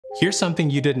Here's something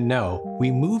you didn't know.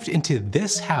 We moved into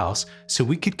this house so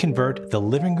we could convert the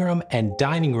living room and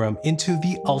dining room into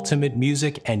the ultimate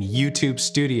music and YouTube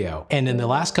studio. And in the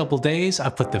last couple days, I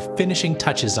put the finishing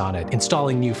touches on it,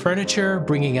 installing new furniture,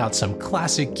 bringing out some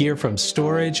classic gear from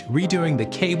storage, redoing the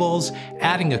cables,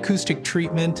 adding acoustic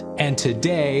treatment. And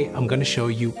today, I'm gonna show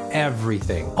you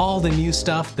everything. All the new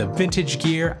stuff, the vintage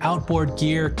gear, outboard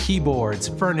gear, keyboards,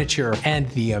 furniture, and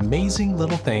the amazing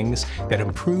little things that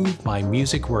improve my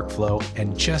music workflow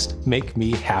and just make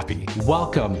me happy.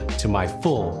 Welcome to my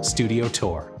full studio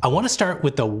tour. I want to start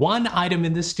with the one item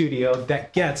in the studio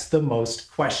that gets the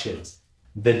most questions: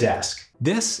 the desk.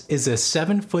 This is a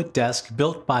 7-foot desk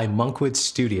built by Monkwood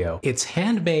Studio. It's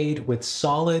handmade with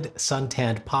solid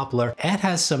suntanned poplar and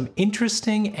has some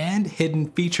interesting and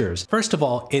hidden features. First of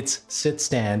all, it's sit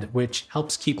stand, which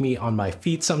helps keep me on my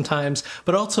feet sometimes,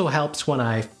 but also helps when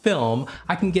I film.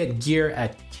 I can get gear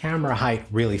at camera height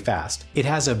really fast. It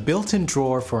has a built-in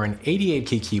drawer for an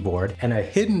 88-key keyboard and a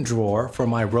hidden drawer for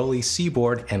my Rolly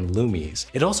C-board and Lumis.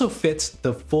 It also fits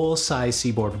the full-size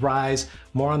C-board rise.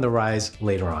 More on the rise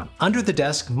later on. Under the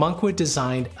desk, Monkwood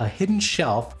designed a hidden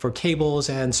shelf for cables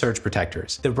and surge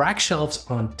protectors. The rack shelves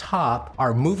on top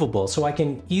are movable, so I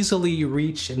can easily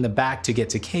reach in the back to get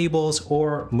to cables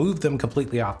or move them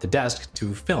completely off the desk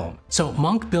to film. So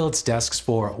Monk builds desks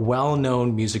for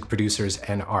well-known music producers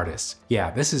and artists.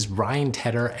 Yeah, this is Ryan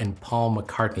Tedder and Paul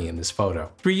McCartney in this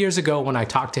photo. 3 years ago, when I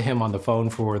talked to him on the phone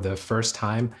for the first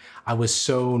time, I was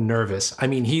so nervous. I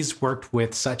mean, he's worked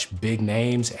with such big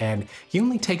names and he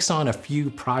only takes on a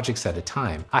few projects at a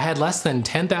time. I had less than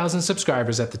 10,000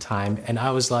 subscribers at the time and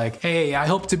I was like, hey, I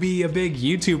hope to be a big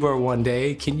YouTuber one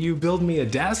day. Can you build me a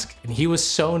desk? And he was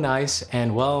so nice,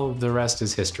 and well, the rest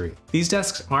is history. These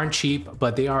desks aren't cheap,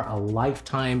 but they are a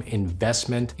lifetime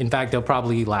investment. In fact, they'll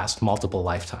probably last multiple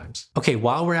lifetimes. Okay,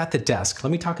 while we're at the desk, let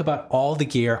me talk about all the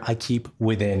gear I keep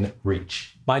within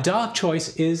reach. My dog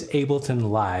choice is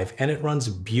Ableton Live, and it runs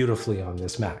beautifully on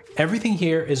this Mac. Everything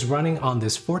here is running on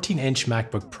this 14-inch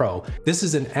MacBook Pro. This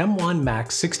is an M1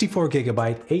 Max 64GB,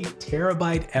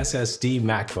 8TB SSD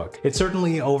MacBook. It's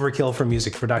certainly overkill for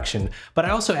music production, but I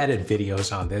also edit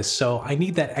videos on this, so I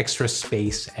need that extra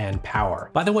space and power.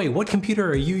 By the way, what computer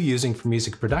are you using for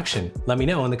music production? Let me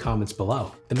know in the comments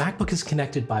below. The MacBook is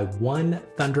connected by one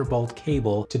Thunderbolt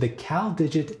cable to the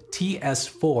CalDigit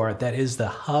TS4 that is the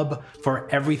hub for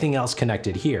everything else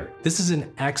connected here. This is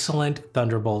an excellent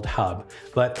Thunderbolt hub,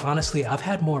 but honestly, I've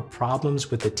had more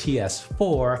problems with the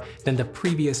TS4 than the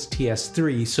previous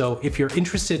TS3, so if you're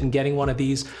interested in getting one of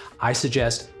these, I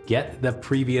suggest get the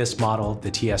previous model, the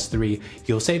TS3.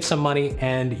 You'll save some money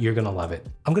and you're gonna love it.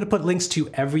 I'm gonna put links to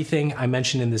everything I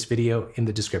mentioned in this video in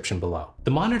the description below.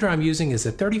 The monitor I'm using is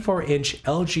a 34-inch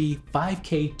LG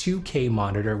 5K 2K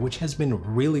monitor, which has been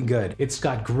really good. It's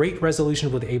got great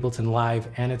resolution with Ableton Live,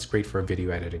 and it's great for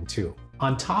video editing too.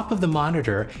 On top of the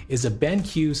monitor is a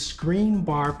BenQ Screen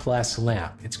Bar Plus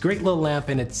lamp. It's a great little lamp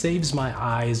and it saves my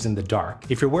eyes in the dark.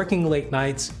 If you're working late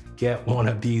nights, get one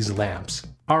of these lamps.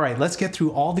 All right, let's get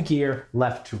through all the gear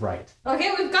left to right.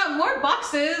 Okay, we've got more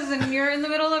boxes and you're in the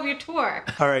middle of your tour.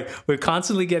 All right, we're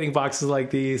constantly getting boxes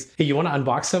like these. Hey, you want to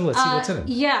unbox them? Let's see what's in them.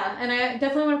 Yeah, and I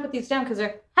definitely want to put these down because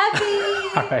they're heavy.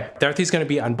 All right, Dorothy's gonna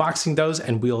be unboxing those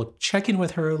and we'll check in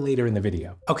with her later in the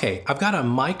video. Okay, I've got a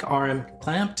mic arm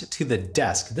clamped to the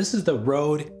desk. This is the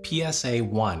Rode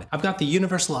PSA-1. I've got the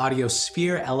Universal Audio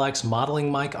Sphere LX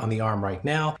modeling mic on the arm right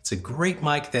now. It's a great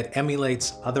mic that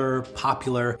emulates other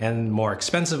popular and more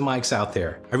expensive mics out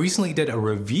there. I recently did a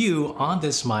review on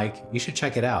this mic. You should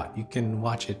check it out. You can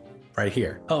watch it right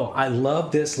here. Oh, I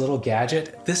love this little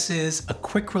gadget. This is a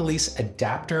quick release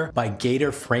adapter by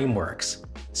Gator Frameworks.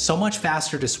 So much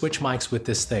faster to switch mics with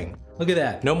this thing. Look at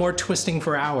that, no more twisting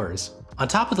for hours. On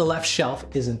top of the left shelf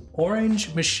is an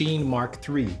Orange Machine Mark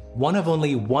III, one of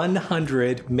only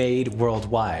 100 made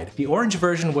worldwide. The orange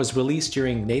version was released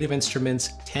during Native Instruments'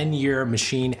 10-year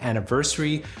machine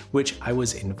anniversary, which I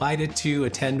was invited to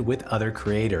attend with other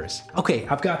creators. Okay,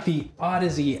 I've got the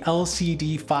Odyssey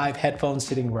LCD5 headphones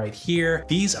sitting right here.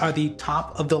 These are the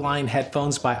top of the line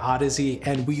headphones by Odyssey,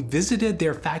 and we visited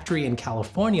their factory in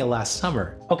California last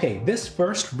summer. Okay, this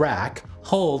first rack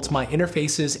holds my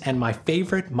interfaces and my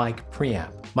favorite mic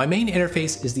preamp. My main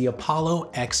interface is the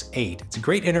Apollo X8. It's a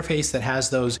great interface that has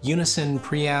those unison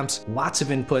preamps, lots of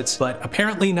inputs, but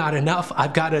apparently not enough.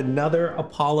 I've got another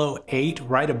Apollo 8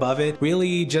 right above it,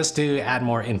 really just to add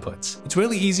more inputs. It's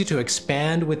really easy to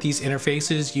expand with these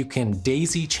interfaces. You can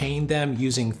daisy chain them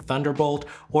using Thunderbolt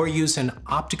or use an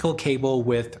optical cable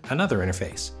with another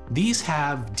interface. These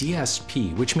have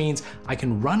DSP, which means I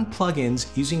can run plugins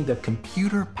using the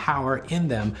computer power in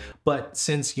them, but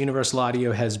since Universal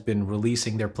Audio has been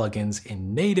releasing their plugins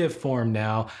in native form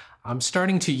now, I'm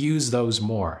starting to use those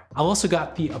more. I've also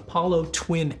got the Apollo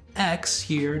Twin X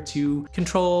here to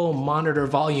control monitor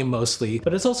volume mostly,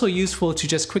 but it's also useful to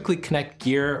just quickly connect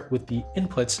gear with the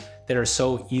inputs that are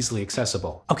so easily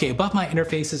accessible. Okay, above my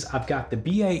interfaces, I've got the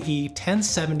BAE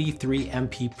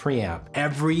 1073MP preamp.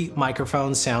 Every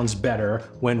microphone sounds better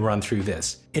when run through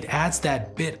this. It adds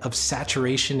that bit of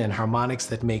saturation and harmonics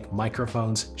that make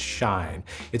microphones shine.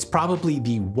 It's probably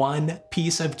the one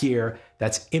piece of gear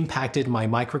that's impacted my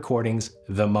mic recordings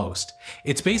the most.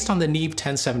 It's based on the Neve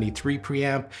 1073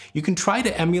 preamp. You can try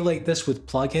to emulate this with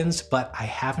plugins, but I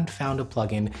haven't found a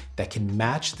plugin that can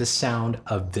match the sound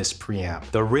of this preamp.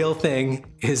 The real thing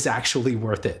is actually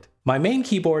worth it. My main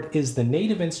keyboard is the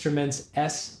Native Instruments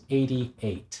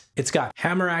S88. It's got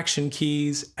hammer action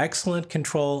keys, excellent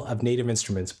control of Native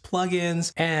Instruments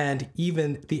plugins, and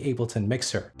even the Ableton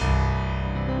mixer.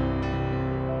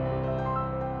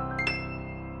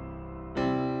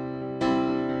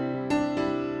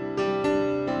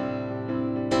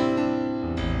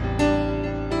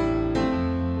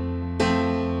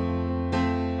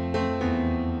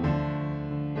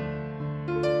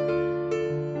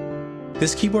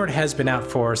 This keyboard has been out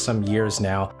for some years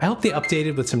now. I hope they update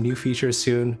it with some new features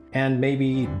soon, and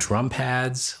maybe drum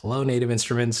pads. Hello, Native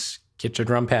Instruments, get your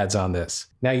drum pads on this.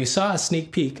 Now you saw a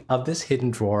sneak peek of this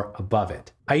hidden drawer above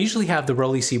it. I usually have the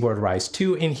Roly Seaboard Rise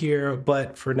 2 in here,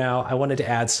 but for now I wanted to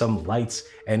add some lights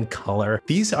and color.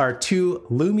 These are two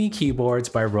Lumi keyboards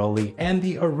by Roly and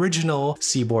the original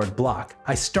Seaboard block.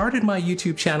 I started my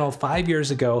YouTube channel 5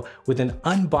 years ago with an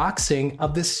unboxing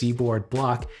of the Seaboard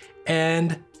block,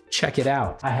 and check it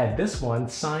out. I had this one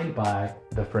signed by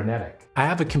the Frenetic. I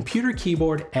have a computer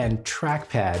keyboard and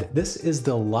trackpad. This is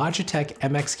the Logitech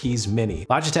MX Keys Mini.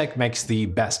 Logitech makes the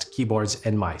best keyboards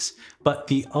and mice, but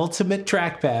the ultimate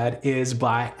trackpad is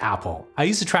by Apple. I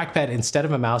use a trackpad instead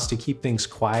of a mouse to keep things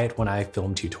quiet when I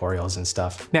film tutorials and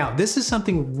stuff. Now, this is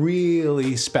something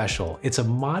really special. It's a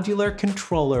modular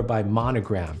controller by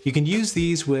Monogram. You can use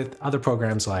these with other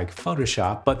programs like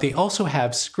Photoshop, but they also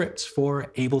have scripts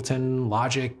for Ableton,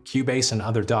 Logic, Cubase, and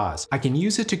other DAWs. I can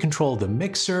use it to control the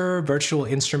mixer, virtual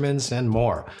instruments, and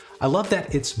more. I love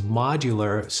that it's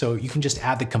modular, so you can just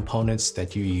add the components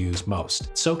that you use most.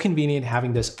 It's so convenient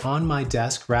having this on my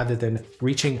desk rather than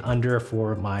reaching under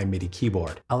for my MIDI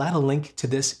keyboard. I'll add a link to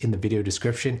this in the video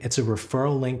description. It's a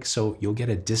referral link, so you'll get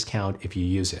a discount if you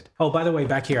use it. Oh, by the way,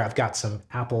 back here, I've got some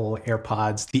Apple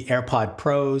AirPods, the AirPod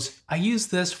Pros. I use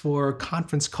this for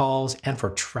conference calls and for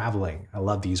traveling. I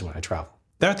love these when I travel.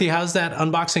 Dorothy, how's that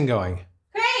unboxing going?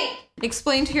 Great!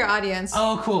 Explain to your audience.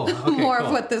 Oh, cool. Okay, more cool.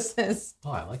 of what this is.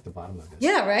 Oh, I like the bottom of this.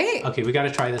 Yeah, right? Okay, we got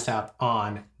to try this out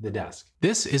on the desk.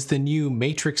 This is the new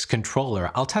Matrix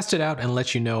controller. I'll test it out and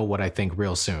let you know what I think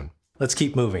real soon. Let's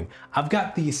keep moving. I've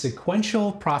got the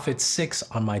Sequential Prophet 6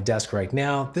 on my desk right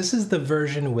now. This is the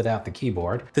version without the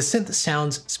keyboard. The synth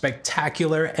sounds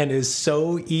spectacular and is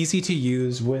so easy to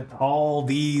use with all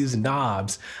these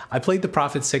knobs. I played the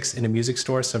Prophet 6 in a music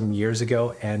store some years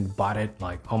ago and bought it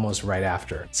like almost right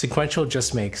after. Sequential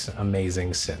just makes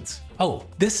amazing synths. Oh,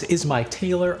 this is my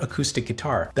Taylor acoustic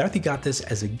guitar. Dorothy got this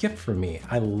as a gift from me.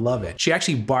 I love it. She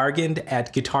actually bargained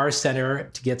at Guitar Center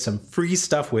to get some free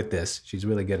stuff with this. She's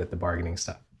really good at the bargaining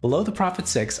stuff. Below the Prophet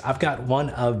 6, I've got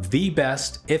one of the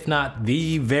best, if not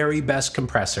the very best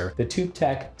compressor, the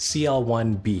TubeTech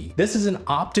CL1B. This is an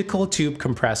optical tube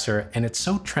compressor and it's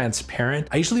so transparent.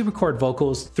 I usually record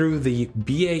vocals through the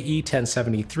BAE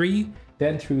 1073,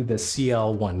 then through the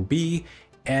CL1B,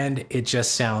 and it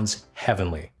just sounds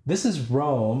heavenly. This is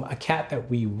Rome, a cat that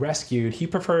we rescued. He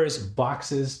prefers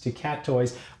boxes to cat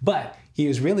toys, but he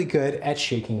is really good at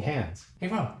shaking hands. Hey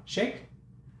Rome, shake.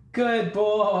 Good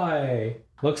boy.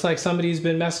 Looks like somebody's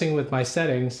been messing with my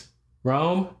settings.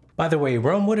 Rome? By the way,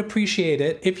 Rome would appreciate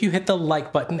it if you hit the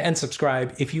like button and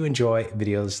subscribe if you enjoy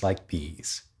videos like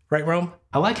these. Right, Rome?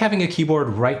 I like having a keyboard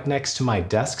right next to my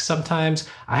desk sometimes.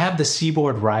 I have the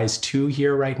Seaboard Rise 2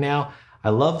 here right now. I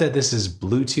love that this is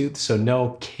Bluetooth, so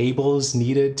no cables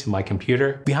needed to my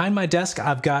computer. Behind my desk,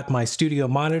 I've got my studio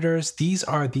monitors. These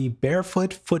are the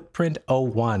Barefoot Footprint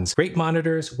 01s. Great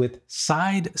monitors with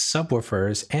side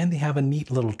subwoofers, and they have a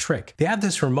neat little trick. They have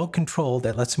this remote control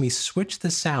that lets me switch the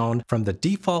sound from the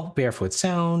default Barefoot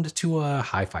sound to a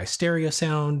hi-fi stereo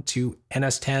sound to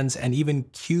NS10s and even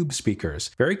Cube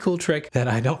speakers. Very cool trick that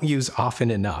I don't use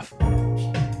often enough.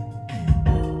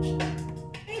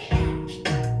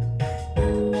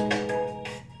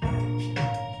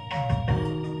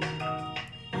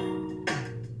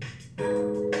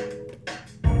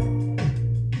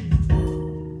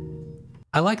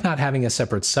 like not having a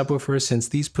separate subwoofer since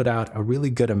these put out a really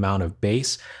good amount of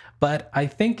bass, but I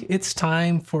think it's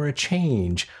time for a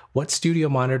change. What studio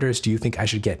monitors do you think I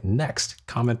should get next?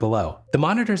 Comment below. The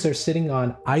monitors are sitting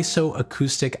on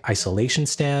iso-acoustic isolation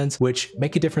stands, which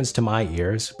make a difference to my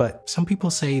ears, but some people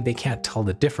say they can't tell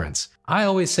the difference. I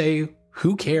always say,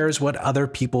 who cares what other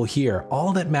people hear?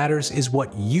 All that matters is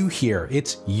what you hear.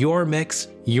 It's your mix,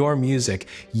 your music.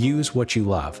 Use what you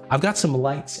love. I've got some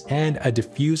lights and a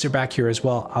diffuser back here as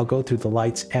well. I'll go through the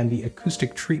lights and the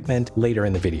acoustic treatment later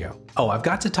in the video. Oh, I've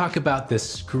got to talk about the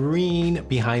screen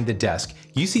behind the desk.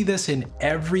 You see this in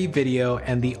every video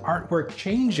and the artwork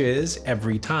changes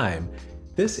every time.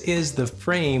 This is the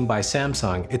Frame by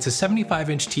Samsung. It's a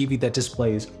 75-inch TV that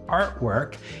displays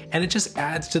artwork, and it just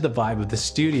adds to the vibe of the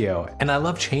studio. And I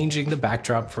love changing the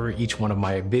backdrop for each one of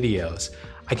my videos.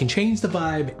 I can change the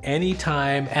vibe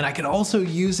anytime, and I can also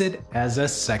use it as a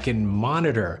second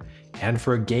monitor, and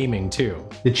for gaming too.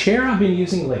 The chair I've been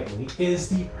using lately is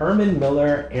the Herman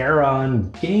Miller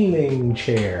Aeron gaming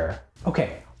chair.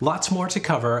 Okay. Lots more to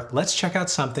cover. Let's check out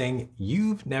something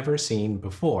you've never seen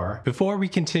before. Before we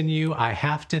continue, I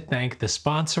have to thank the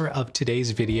sponsor of today's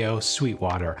video,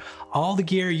 Sweetwater. All the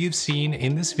gear you've seen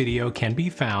in this video can be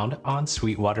found on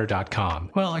sweetwater.com.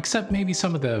 Well, except maybe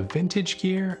some of the vintage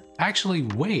gear. Actually,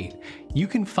 wait, you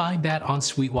can find that on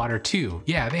Sweetwater too.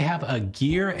 Yeah, they have a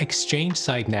gear exchange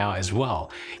site now as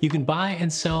well. You can buy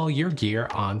and sell your gear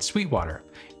on Sweetwater.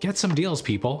 Get some deals,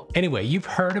 people. Anyway, you've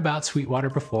heard about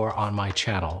Sweetwater before on my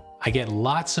channel. I get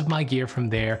lots of my gear from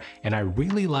there, and I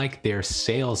really like their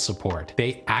sales support.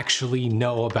 They actually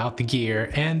know about the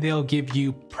gear, and they'll give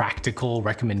you practical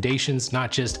recommendations,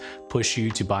 not just push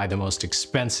you to buy the most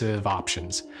expensive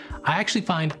options. I actually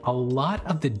find a lot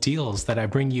of the deals that I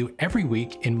bring you every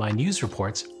week in my news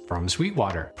reports from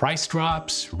Sweetwater. Price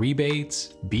drops,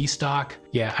 rebates, B-stock.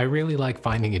 Yeah, I really like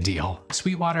finding a deal.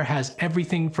 Sweetwater has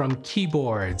everything from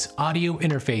keyboards, audio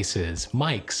interfaces,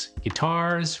 mics,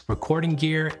 guitars, recording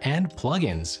gear, and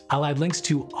plugins. I'll add links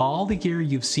to all the gear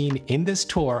you've seen in this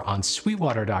tour on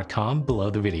sweetwater.com below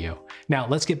the video. Now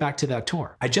let's get back to that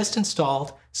tour. I just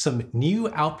installed some new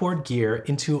outboard gear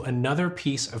into another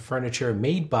piece of furniture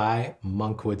made by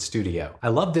Monkwood Studio. I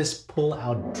love this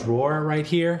pull-out drawer right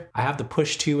here. I have the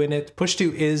Push 2 in it. Push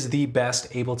 2 is the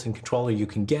best Ableton controller you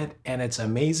can get, and it's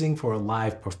amazing for a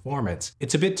live performance.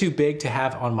 It's a bit too big to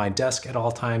have on my desk at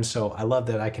all times, so I love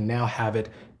that I can now have it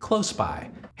close by.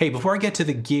 Hey, before I get to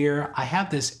the gear, I have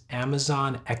this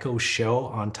Amazon Echo Show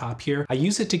on top here. I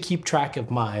use it to keep track of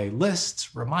my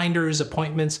lists, reminders,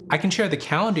 appointments. I can share the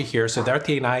calendar here so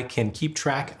Darthi and I can keep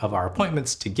track of our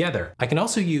appointments together. I can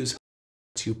also use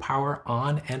to power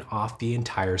on and off the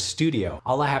entire studio.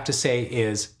 All I have to say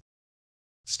is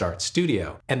start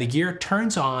studio, and the gear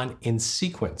turns on in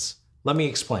sequence. Let me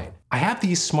explain. I have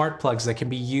these smart plugs that can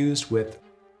be used with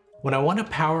when I want to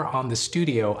power on the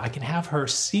studio, I can have her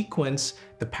sequence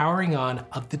the powering on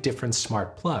of the different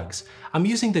smart plugs. I'm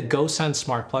using the GoSun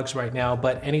smart plugs right now,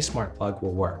 but any smart plug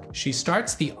will work. She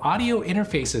starts the audio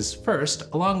interfaces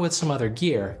first, along with some other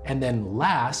gear, and then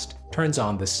last turns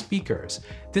on the speakers.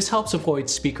 This helps avoid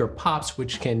speaker pops,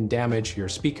 which can damage your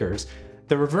speakers.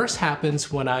 The reverse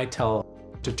happens when I tell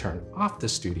to turn off the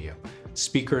studio.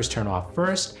 Speakers turn off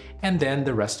first, and then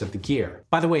the rest of the gear.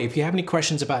 By the way, if you have any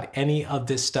questions about any of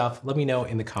this stuff, let me know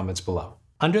in the comments below.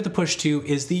 Under the Push 2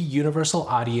 is the Universal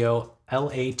Audio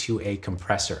LA2A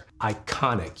compressor.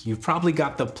 Iconic. You've probably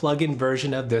got the plug-in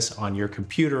version of this on your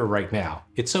computer right now.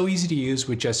 It's so easy to use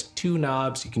with just two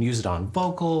knobs. You can use it on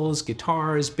vocals,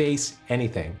 guitars, bass,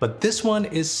 anything. But this one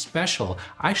is special.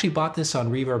 I actually bought this on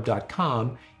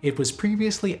reverb.com. It was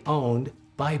previously owned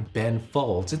by Ben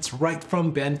Folds. It's right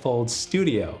from Ben Folds'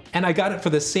 studio. And I got it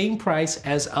for the same price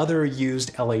as other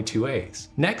used LA2As.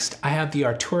 Next, I have the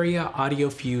Arturia Audio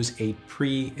Fuse 8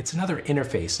 Pre. It's another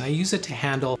interface, and I use it to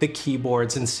handle the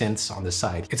keyboards and synths on the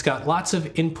side. It's got lots of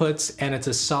inputs, and it's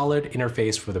a solid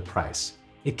interface for the price.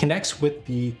 It connects with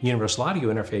the Universal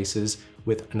Audio interfaces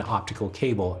with an optical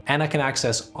cable, and I can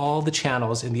access all the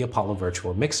channels in the Apollo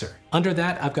Virtual Mixer. Under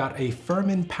that, I've got a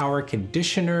Furman power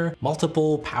conditioner,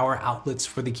 multiple power outlets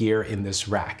for the gear in this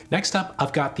rack. Next up,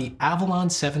 I've got the Avalon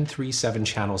 737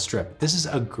 channel strip. This is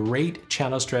a great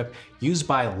channel strip used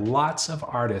by lots of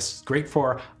artists. Great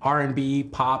for R&B,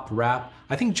 pop, rap.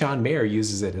 I think John Mayer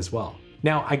uses it as well.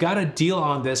 Now, I got a deal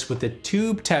on this with the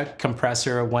TubeTech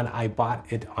compressor when I bought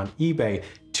it on eBay.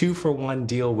 2-for-1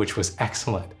 deal, which was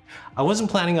excellent. I wasn't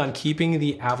planning on keeping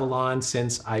the Avalon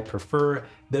since I prefer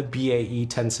the BAE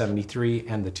 1073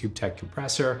 and the TubeTech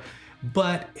compressor,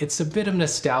 but it's a bit of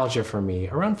nostalgia for me.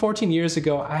 Around 14 years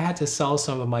ago, I had to sell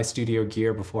some of my studio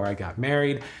gear before I got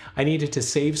married. I needed to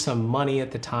save some money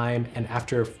at the time, and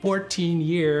after 14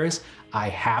 years, I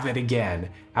have it again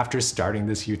after starting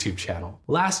this YouTube channel.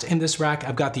 Last in this rack,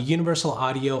 I've got the Universal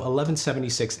Audio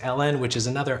 1176 LN, which is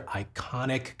another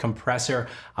iconic compressor.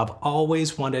 I've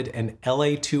always wanted an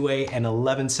LA2A and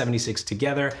 1176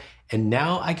 together, and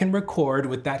now I can record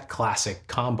with that classic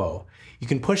combo. You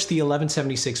can push the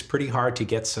 1176 pretty hard to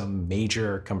get some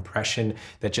major compression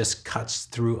that just cuts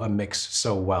through a mix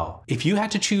so well. If you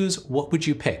had to choose, what would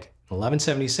you pick?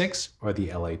 1176 or the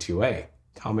LA2A?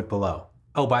 Comment below.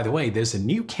 Oh, by the way, there's a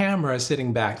new camera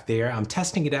sitting back there. I'm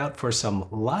testing it out for some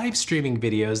live streaming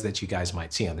videos that you guys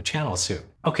might see on the channel soon.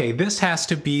 Okay, this has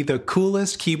to be the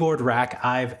coolest keyboard rack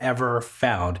I've ever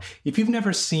found. If you've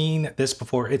never seen this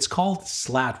before, it's called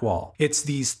slat wall. It's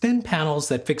these thin panels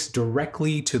that fix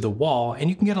directly to the wall, and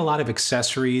you can get a lot of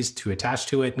accessories to attach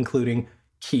to it, including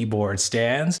keyboard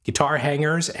stands, guitar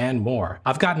hangers, and more.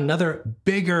 I've got another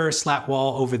bigger slat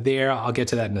wall over there. I'll get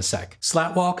to that in a sec.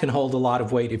 Slat wall can hold a lot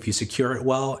of weight if you secure it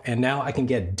well, and now I can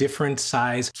get different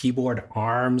size keyboard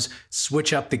arms,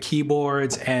 switch up the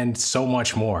keyboards, and so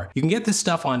much more. You can get this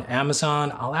stuff on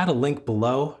Amazon. I'll add a link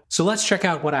below. So let's check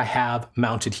out what I have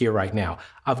mounted here right now.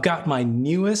 I've got my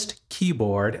newest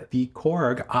keyboard, the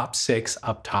Korg Op6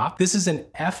 up top. This is an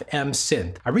FM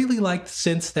synth. I really like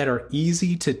synths that are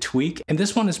easy to tweak, and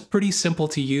this one is pretty simple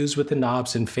to use with the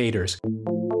knobs and faders.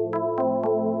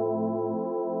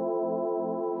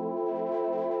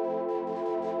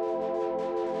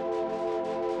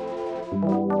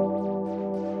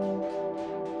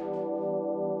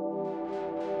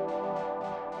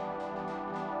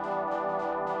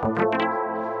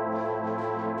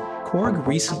 Korg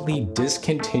recently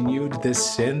discontinued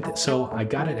this synth, so I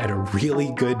got it at a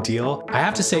really good deal. I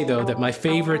have to say though that my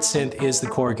favorite synth is the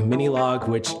Korg Minilog,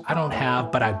 which I don't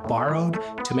have, but I borrowed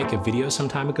to make a video some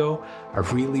time ago. I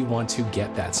really want to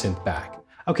get that synth back.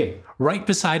 Okay, right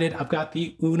beside it, I've got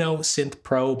the Uno Synth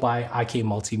Pro by IK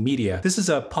Multimedia. This is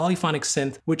a polyphonic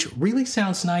synth, which really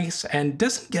sounds nice and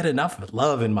doesn't get enough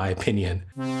love in my opinion.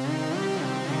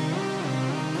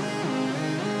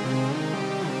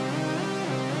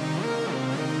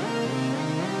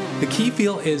 The key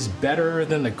feel is better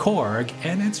than the Korg,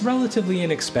 and it's relatively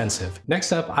inexpensive.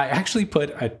 Next up, I actually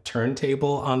put a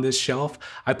turntable on this shelf.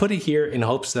 I put it here in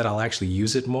hopes that I'll actually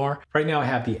use it more. Right now I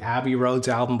have the Abbey Roads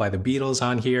album by the Beatles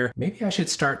on here. Maybe I should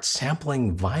start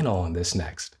sampling vinyl on this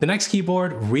next. The next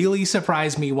keyboard really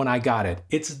surprised me when I got it.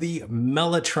 It's the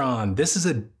Mellotron. This is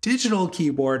a digital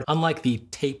keyboard, unlike the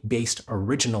tape-based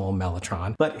original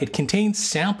Mellotron, but it contains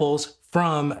samples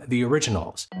from the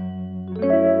originals.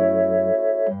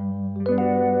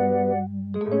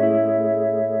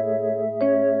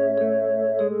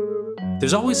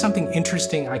 There's always something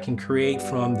interesting I can create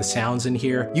from the sounds in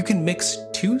here. You can mix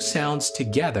two sounds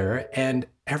together and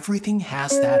everything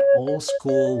has that old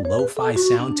school lo-fi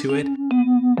sound to it.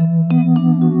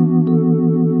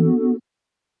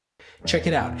 Check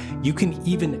it out. You can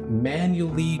even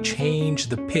manually change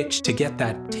the pitch to get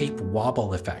that tape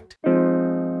wobble effect.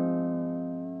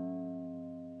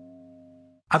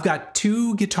 I've got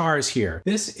two guitars here.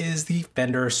 This is the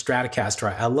Fender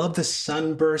Stratocaster. I love the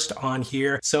Sunburst on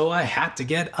here, so I had to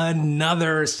get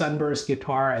another Sunburst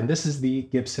guitar, and this is the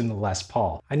Gibson Les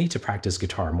Paul. I need to practice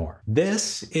guitar more.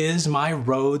 This is my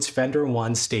Rhodes Fender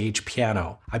One stage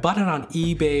piano. I bought it on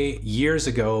eBay years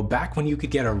ago, back when you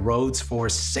could get a Rhodes for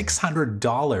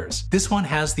 $600. This one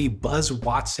has the Buzz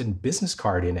Watson business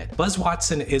card in it. Buzz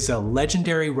Watson is a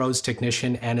legendary Rhodes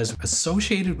technician and is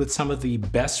associated with some of the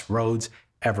best Rhodes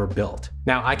ever built.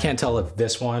 Now, I can't tell if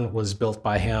this one was built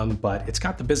by him, but it's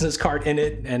got the business card in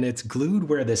it and it's glued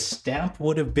where the stamp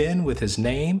would have been with his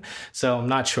name, so I'm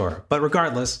not sure. But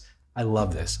regardless, I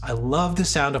love this. I love the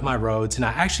sound of my Rhodes, and I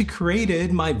actually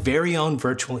created my very own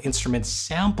virtual instrument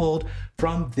sampled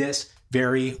from this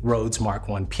very Rhodes Mark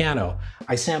I piano.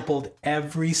 I sampled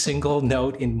every single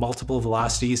note in multiple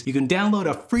velocities. You can download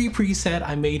a free preset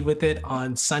I made with it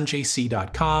on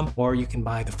sanjayc.com, or you can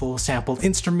buy the full sampled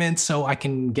instrument so I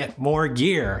can get more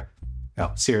gear.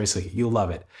 No, seriously, you'll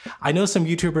love it. I know some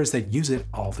YouTubers that use it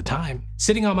all the time.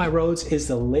 Sitting on my Rhodes is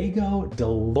the Lego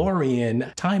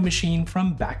DeLorean time machine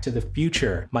from Back to the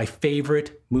Future, my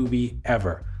favorite movie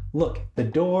ever. Look, the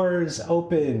doors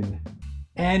open,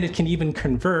 and it can even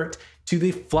convert to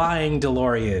the flying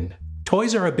DeLorean.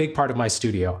 Toys are a big part of my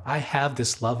studio. I have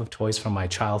this love of toys from my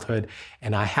childhood,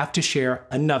 and I have to share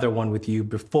another one with you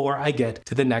before I get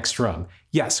to the next room.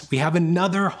 Yes, we have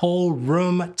another whole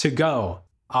room to go.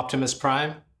 Optimus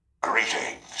Prime?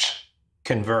 Greetings.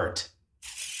 Convert.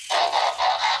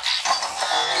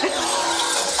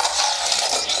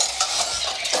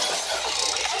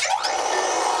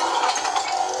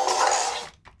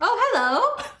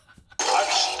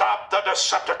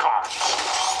 Decepticons.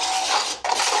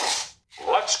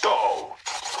 Let's go.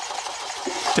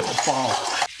 Don't fall.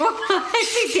 I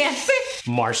see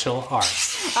dancing. Martial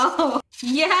arts. Oh,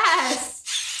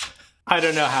 yes. I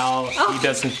don't know how he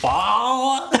doesn't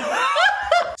fall.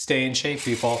 Stay in shape,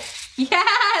 people.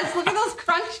 Yes, look at those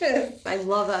crunches. I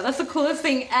love that. That's the coolest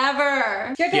thing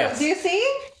ever. Kyoto, Yes. do you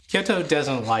see? Kyoto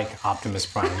doesn't like Optimus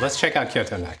Prime. Let's check out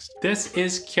Kyoto next. This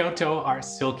is Kyoto, our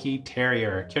silky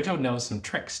terrier. Kyoto knows some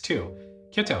tricks too.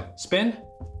 Kyoto, spin,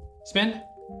 spin.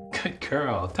 Good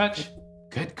girl. Touch.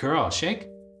 Good girl. Shake.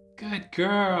 Good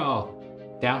girl.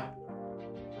 Down.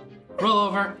 Roll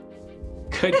over.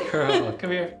 Good girl.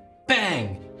 Come here.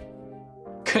 Bang.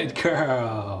 Good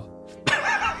girl.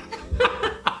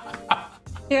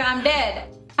 Here, I'm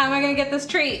dead. How am I gonna get this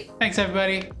treat? Thanks,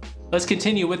 everybody. Let's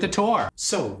continue with the tour.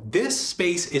 So this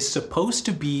space is supposed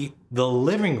to be the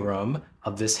living room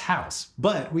of this house,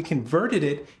 but we converted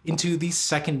it into the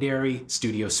secondary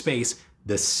studio space,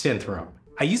 the synth room.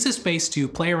 I use this space to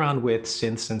play around with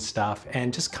synths and stuff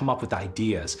and just come up with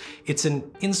ideas. It's an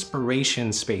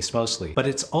inspiration space mostly, but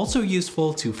it's also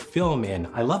useful to film in.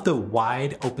 I love the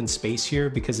wide open space here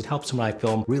because it helps when I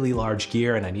film really large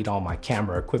gear and I need all my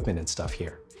camera equipment and stuff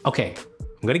here. Okay,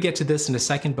 I'm gonna get to this in a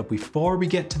second, but before we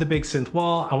get to the big synth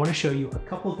wall, I wanna show you a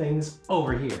couple things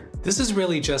over here. This is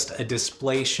really just a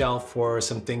display shelf for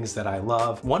some things that I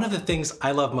love. One of the things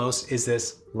I love most is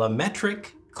this LaMetric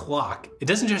clock. It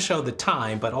doesn't just show the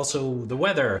time, but also the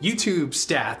weather, YouTube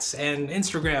stats, and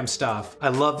Instagram stuff. I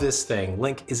love this thing.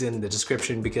 Link is in the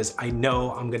description because I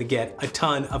know I'm gonna get a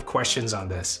ton of questions on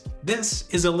this. This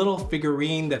is a little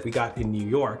figurine that we got in New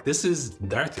York. This is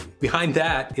Darthy. Behind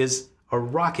that is a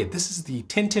rocket. This is the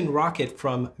Tintin rocket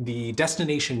from the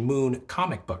Destination Moon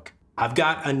comic book. I've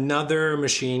got another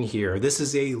machine here. This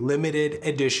is a limited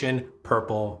edition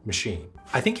purple machine.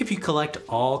 I think if you collect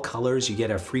all colors, you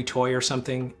get a free toy or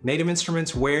something. Native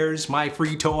Instruments, where's my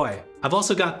free toy? I've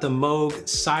also got the Moog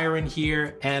Siren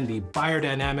here and the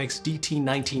Beyerdynamics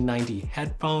DT1990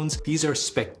 headphones. These are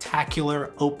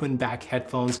spectacular open back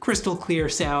headphones, crystal clear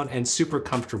sound and super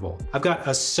comfortable. I've got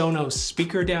a Sonos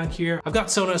speaker down here. I've got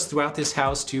Sonos throughout this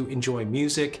house to enjoy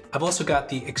music. I've also got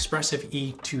the Expressive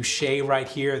E Touche right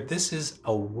here. This is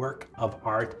a work of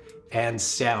art and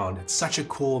sound. It's such a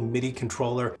cool MIDI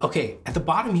controller. Okay, at the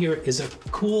bottom here is a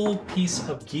cool piece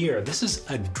of gear. This is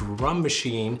a drum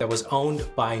machine that was owned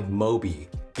by Moby.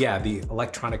 Yeah, the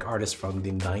electronic artist from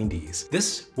the 90s.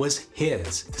 This was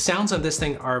his. The sounds on this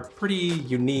thing are pretty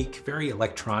unique, very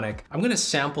electronic. I'm gonna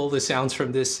sample the sounds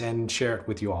from this and share it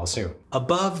with you all soon.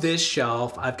 Above this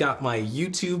shelf, I've got my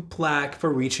YouTube plaque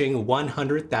for reaching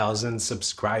 100,000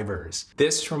 subscribers.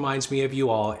 This reminds me of you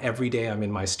all every day I'm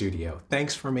in my studio.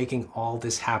 Thanks for making all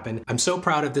this happen. I'm so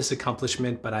proud of this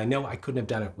accomplishment, but I know I couldn't have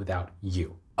done it without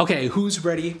you. Okay, who's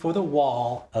ready for the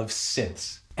wall of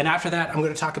synths? And after that, I'm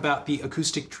going to talk about the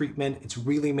acoustic treatment. It's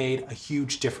really made a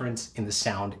huge difference in the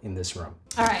sound in this room.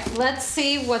 All right, let's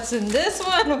see what's in this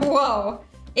one. Whoa,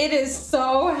 it is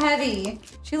so heavy.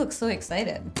 She looks so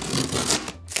excited.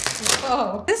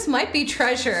 Whoa, this might be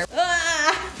treasure.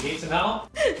 Ah! Need some help?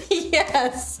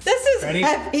 Yes, this is Ready?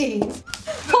 heavy.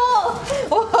 Oh,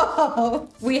 whoa.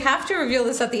 We have to reveal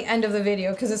this at the end of the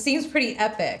video because it seems pretty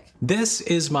epic. This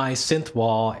is my synth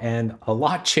wall and a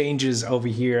lot changes over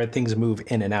here. Things move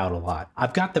in and out a lot.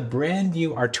 I've got the brand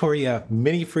new Arturia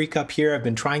Mini Freak up here. I've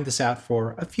been trying this out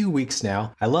for a few weeks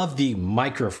now. I love the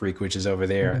Micro Freak, which is over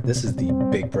there. This is the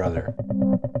big brother.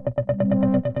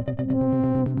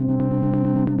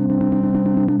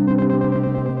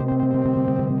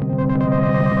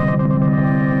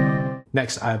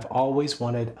 Next, I've always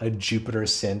wanted a Jupiter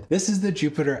synth. This is the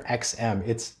Jupiter XM.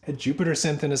 It's a Jupiter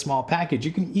synth in a small package.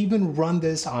 You can even run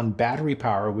this on battery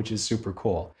power, which is super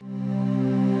cool.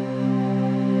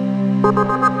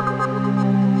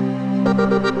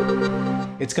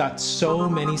 It's got so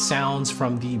many sounds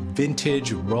from the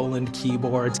vintage Roland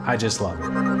keyboards. I just love it.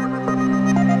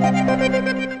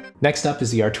 Next up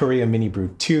is the Arturia Mini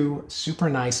Brute 2. Super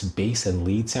nice bass and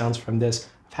lead sounds from this.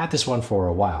 I've had this one for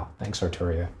a while. Thanks,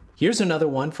 Arturia. Here's another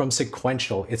one from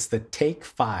Sequential. It's the Take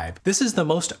 5. This is the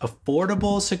most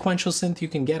affordable sequential synth you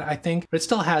can get, I think, but it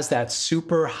still has that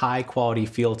super high quality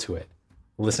feel to it.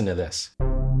 Listen to this.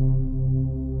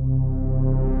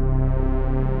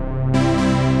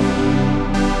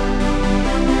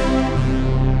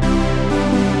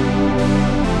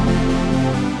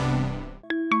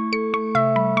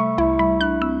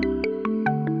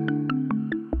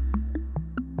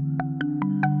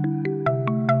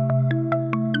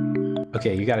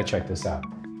 Okay, you gotta check this out.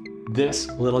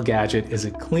 This little gadget is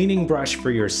a cleaning brush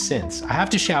for your synths. I have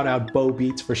to shout out Bo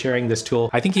Beats for sharing this tool.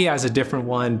 I think he has a different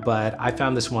one, but I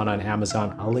found this one on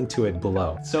Amazon. I'll link to it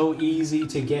below. So easy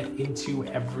to get into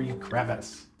every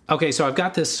crevice. Okay, so I've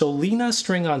got this Solina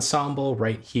string ensemble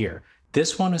right here.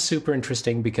 This one is super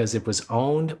interesting because it was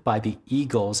owned by the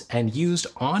Eagles and used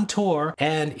on tour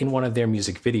and in one of their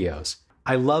music videos.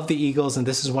 I love the Eagles, and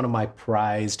this is one of my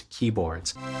prized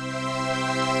keyboards.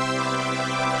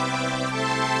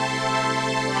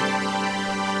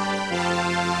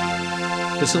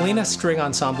 The Solina string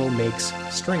ensemble makes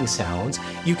string sounds.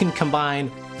 You can combine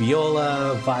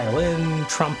viola, violin,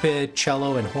 trumpet,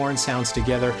 cello, and horn sounds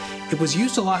together. It was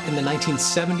used a lot in the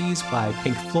 1970s by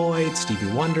Pink Floyd,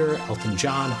 Stevie Wonder, Elton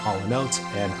John, Hall & Oates,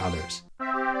 and others.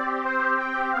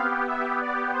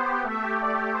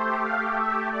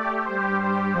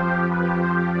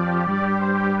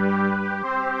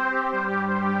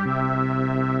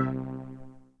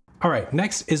 All right,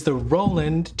 next is the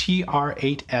Roland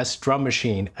TR8S drum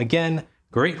machine. Again,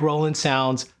 great Roland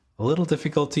sounds, a little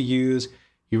difficult to use.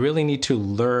 You really need to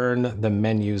learn the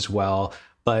menus well,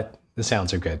 but the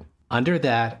sounds are good. Under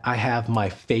that, I have my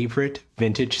favorite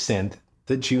vintage synth,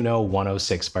 the Juno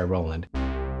 106 by Roland.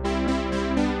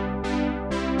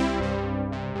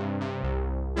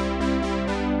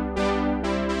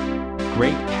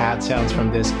 Great pad sounds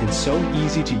from this, and so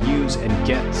easy to use and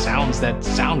get sounds that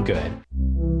sound good.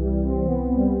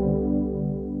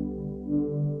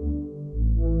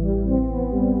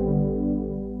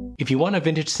 If you want a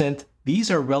vintage synth,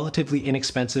 these are relatively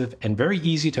inexpensive and very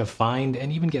easy to find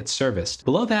and even get serviced.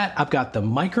 Below that, I've got the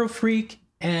Micro Freak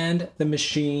and the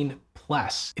Machine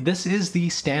Plus. This is the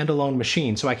standalone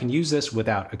machine, so I can use this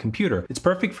without a computer. It's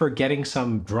perfect for getting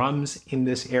some drums in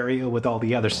this area with all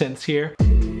the other synths here.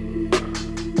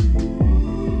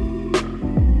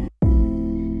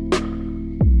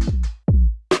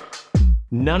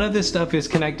 None of this stuff is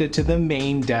connected to the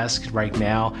main desk right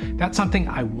now. That's something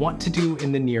I want to do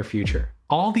in the near future.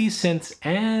 All these synths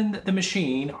and the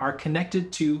machine are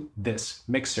connected to this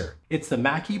mixer. It's the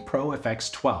Mackie Pro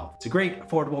FX12. It's a great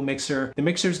affordable mixer. The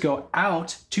mixers go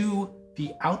out to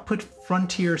the output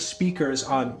Frontier speakers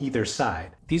on either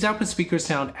side. These output speakers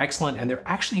sound excellent, and they're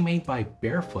actually made by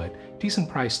Barefoot. Decent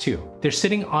price too. They're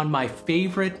sitting on my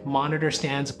favorite monitor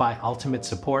stands by Ultimate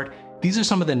Support. These are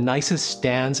some of the nicest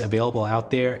stands available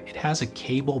out there. It has a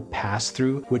cable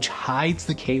pass-through which hides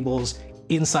the cables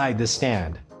inside the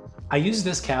stand. I use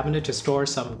this cabinet to store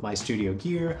some of my studio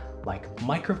gear like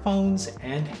microphones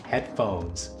and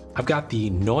headphones. I've got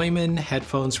the Neumann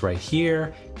headphones right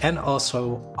here and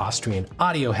also Austrian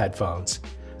Audio headphones.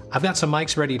 I've got some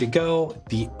mics ready to go,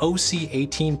 the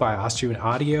OC18 by Austrian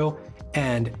Audio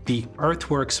and the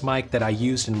Earthworks mic that I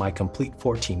used in my Complete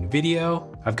 14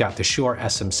 video. I've got the Shure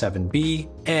SM7B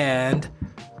and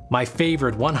my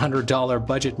favorite $100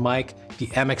 budget mic, the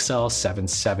MXL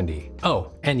 770.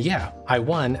 Oh, and yeah, I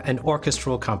won an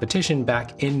orchestral competition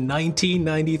back in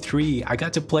 1993. I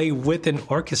got to play with an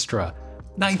orchestra.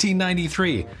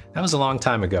 1993, that was a long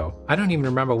time ago. I don't even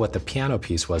remember what the piano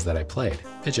piece was that I played.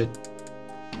 Fidget.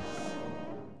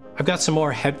 I've got some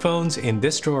more headphones in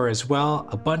this drawer as well,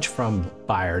 a bunch from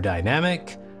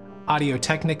Beyerdynamic,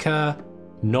 Audio-Technica,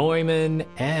 Neumann,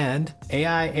 and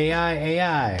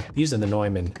AI. These are the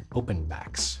Neumann open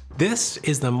backs. This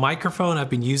is the microphone I've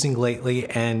been using lately,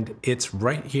 and it's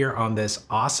right here on this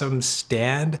awesome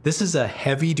stand. This is a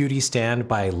heavy duty stand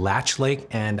by Latch Lake,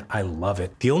 and I love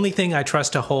it. The only thing I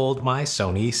trust to hold my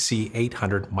Sony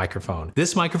C800 microphone.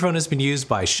 This microphone has been used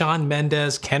by Shawn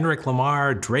Mendes, Kendrick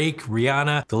Lamar, Drake,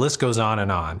 Rihanna, the list goes on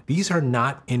and on. These are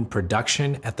not in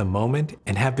production at the moment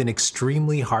and have been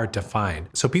extremely hard to find.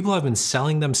 So people have been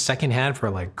selling them secondhand for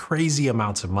like crazy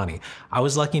amounts of money. I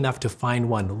was lucky enough to find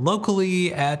one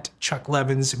locally at Chuck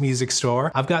Levin's music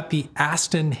store. I've got the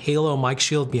Aston Halo mic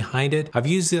shield behind it. I've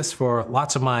used this for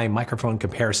lots of my microphone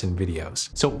comparison videos.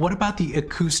 So what about the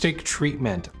acoustic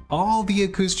treatment? All the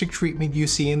acoustic treatment you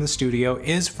see in the studio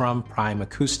is from Prime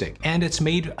Acoustic, and it's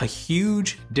made a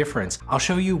huge difference. I'll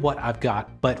show you what I've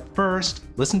got, but first,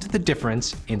 listen to the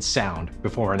difference in sound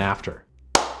before and after.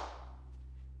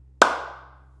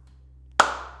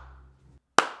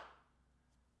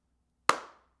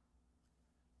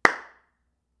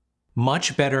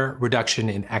 Much better reduction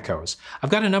in echoes. I've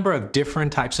got a number of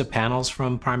different types of panels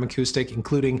from Prime Acoustic,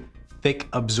 including thick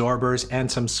absorbers and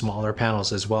some smaller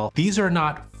panels as well. These are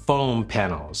not foam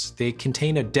panels. They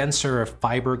contain a denser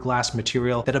fiberglass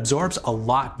material that absorbs a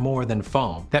lot more than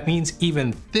foam. That means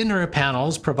even thinner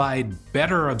panels provide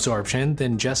better absorption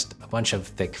than just a bunch of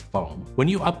thick foam. When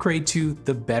you upgrade to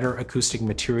the better acoustic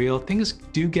material, things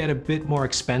do get a bit more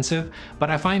expensive,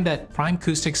 but I find that Prime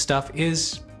Acoustic stuff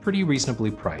is pretty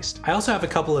reasonably priced. I also have a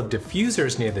couple of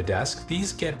diffusers near the desk.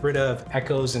 These get rid of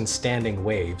echoes and standing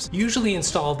waves. Usually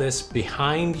install this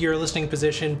behind your listening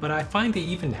position, but I find they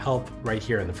even help right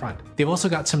here in the front. They've also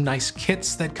got some nice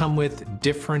kits that come with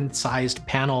different sized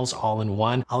panels all in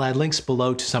one. I'll add links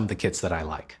below to some of the kits that I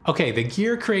like. Okay, the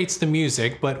gear creates the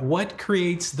music, but what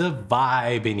creates the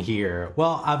vibe in here?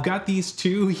 Well, I've got these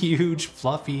two huge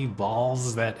fluffy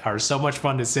balls that are so much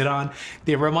fun to sit on.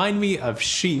 They remind me of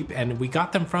sheep, and we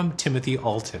got them from Timothy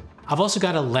Alton. I've also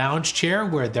got a lounge chair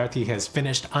where Dorothy has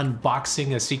finished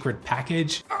unboxing a secret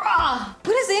package.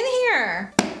 What is in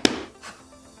here?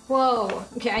 Whoa,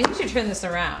 okay, I need to turn this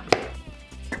around.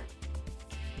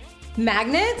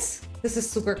 Magnets? This is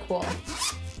super cool.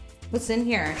 What's in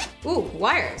here? Ooh,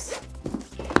 wires.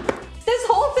 This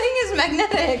whole thing is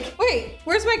magnetic. Wait,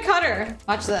 where's my cutter?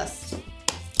 Watch this.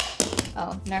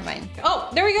 Oh, never mind. Oh,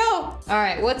 there we go. All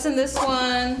right, what's in this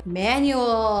one?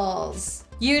 Manuals.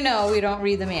 You know we don't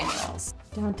read the manuals.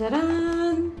 Dun, dun,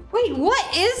 dun. Wait,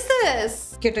 what is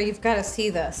this? Gito, you've got to see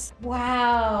this.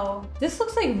 Wow, this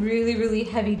looks like really, really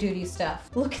heavy duty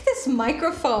stuff. Look at this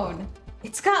microphone.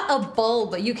 It's got a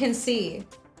bulb, you can see.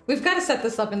 We've got to set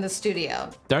this up in the studio.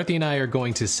 Dorothy and I are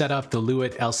going to set up the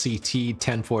Lewitt LCT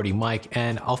 1040 mic,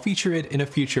 and I'll feature it in a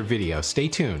future video. Stay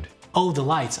tuned. Oh, the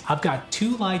lights. I've got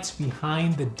two lights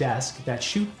behind the desk that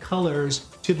shoot colors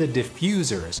to the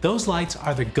diffusers. Those lights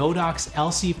are the Godox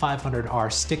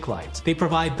LC500R stick lights. They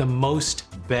provide the most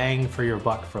bang for your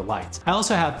buck for lights. I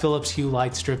also have Philips Hue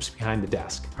light strips behind the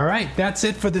desk. All right, that's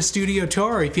it for the studio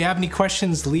tour. If you have any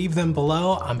questions, leave them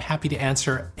below. I'm happy to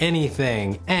answer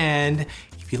anything. And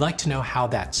if you'd like to know how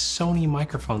that Sony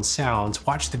microphone sounds,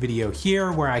 watch the video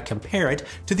here where I compare it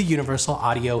to the Universal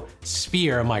Audio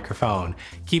Sphere microphone.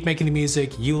 Keep making the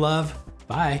music you love.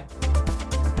 Bye.